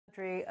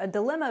A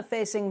dilemma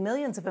facing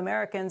millions of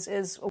Americans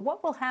is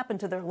what will happen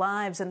to their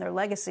lives and their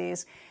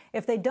legacies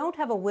if they don't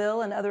have a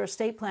will and other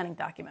estate planning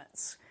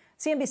documents.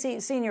 CNBC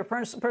senior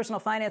personal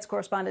finance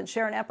correspondent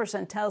Sharon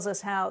Epperson tells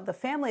us how the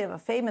family of a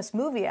famous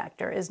movie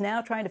actor is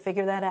now trying to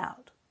figure that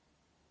out.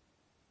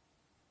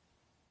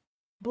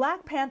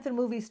 Black Panther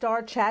movie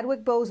star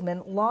Chadwick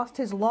Boseman lost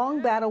his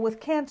long battle with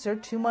cancer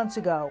 2 months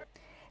ago.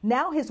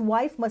 Now his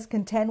wife must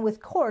contend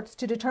with courts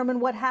to determine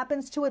what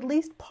happens to at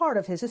least part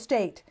of his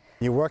estate.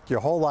 You worked your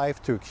whole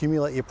life to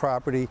accumulate your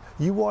property.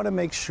 You want to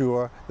make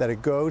sure that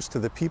it goes to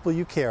the people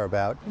you care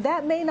about.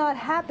 That may not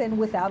happen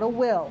without a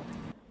will.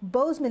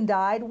 Boseman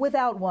died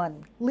without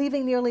one,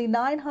 leaving nearly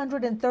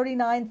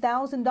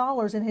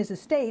 $939,000 in his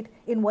estate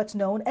in what's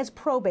known as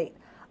probate,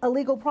 a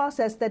legal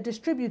process that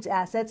distributes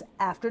assets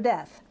after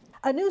death.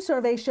 A new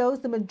survey shows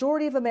the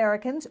majority of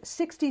Americans,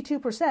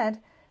 62%,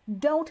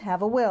 don't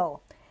have a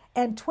will.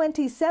 And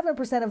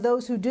 27% of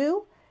those who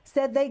do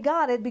said they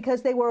got it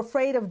because they were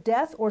afraid of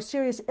death or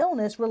serious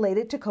illness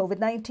related to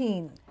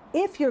COVID-19.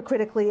 If you're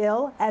critically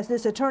ill, as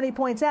this attorney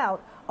points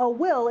out, a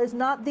will is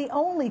not the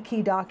only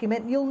key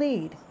document you'll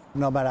need.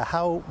 No matter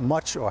how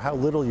much or how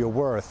little you're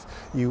worth,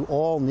 you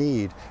all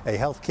need a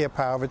healthcare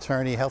power of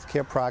attorney,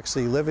 healthcare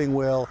proxy, living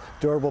will,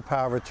 durable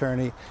power of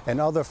attorney, and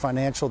other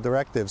financial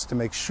directives to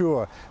make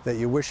sure that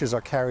your wishes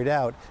are carried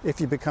out if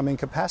you become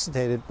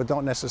incapacitated but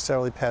don't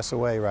necessarily pass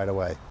away right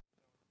away.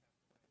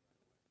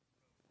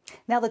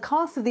 Now, the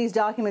cost of these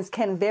documents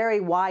can vary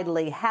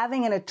widely.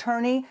 Having an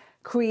attorney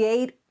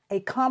create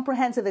a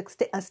comprehensive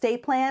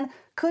estate plan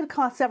could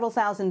cost several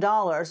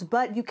 $1,000s,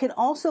 but you can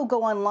also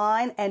go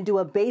online and do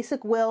a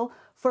basic will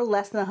for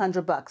less than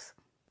 $100.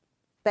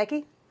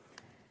 Becky?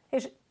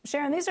 Hey,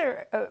 Sharon, these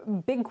are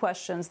big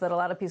questions that a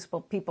lot of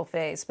people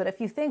face. But if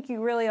you think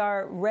you really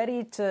are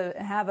ready to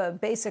have a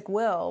basic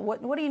will,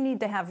 what do you need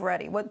to have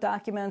ready? What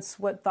documents,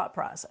 what thought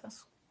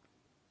process?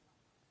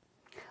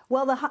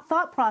 Well, the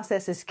thought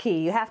process is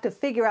key. You have to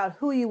figure out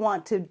who you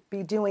want to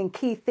be doing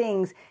key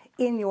things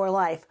in your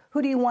life.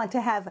 Who do you want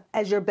to have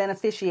as your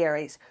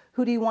beneficiaries?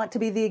 Who do you want to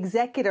be the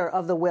executor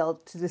of the will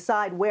to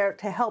decide where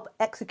to help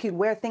execute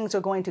where things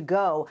are going to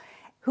go?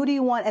 Who do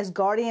you want as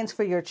guardians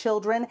for your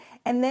children?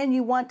 And then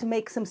you want to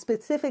make some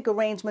specific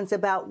arrangements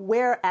about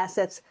where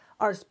assets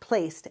are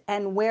placed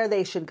and where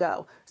they should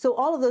go. So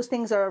all of those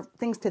things are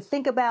things to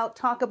think about,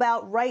 talk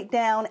about, write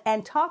down,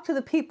 and talk to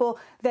the people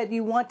that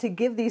you want to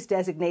give these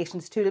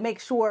designations to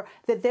make sure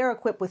that they're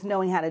equipped with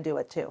knowing how to do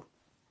it too.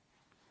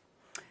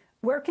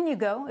 Where can you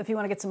go if you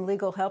want to get some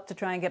legal help to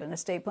try and get an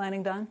estate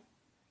planning done?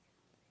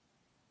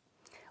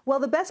 Well,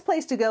 the best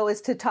place to go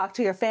is to talk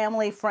to your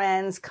family,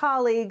 friends,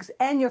 colleagues,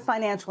 and your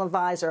financial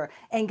advisor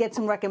and get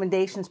some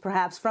recommendations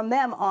perhaps from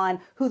them on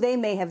who they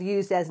may have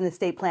used as an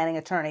estate planning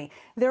attorney.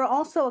 There are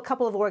also a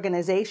couple of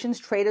organizations,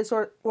 traders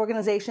or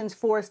organizations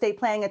for estate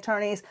planning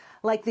attorneys,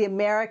 like the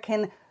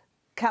American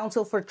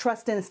Council for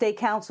Trust and Estate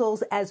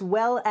Councils, as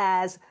well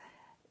as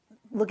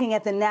looking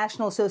at the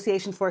National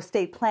Association for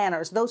Estate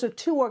Planners. Those are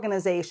two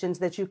organizations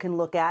that you can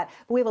look at.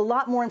 But we have a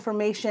lot more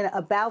information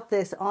about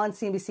this on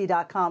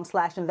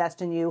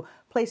cnbc.com/investinYou,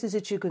 places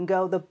that you can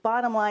go. The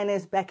bottom line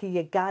is, Becky,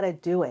 you got to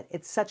do it.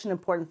 It's such an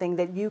important thing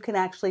that you can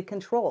actually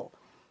control.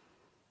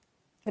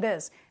 It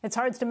is. It's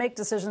hard to make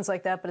decisions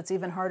like that, but it's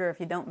even harder if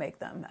you don't make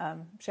them.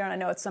 Sharon, I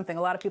know it's something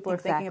a lot of people are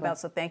thinking about,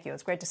 so thank you.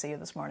 It's great to see you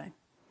this morning.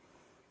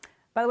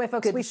 By the way,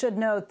 folks, we should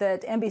note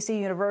that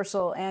NBC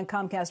Universal and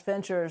Comcast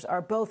Ventures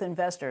are both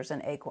investors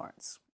in Acorns.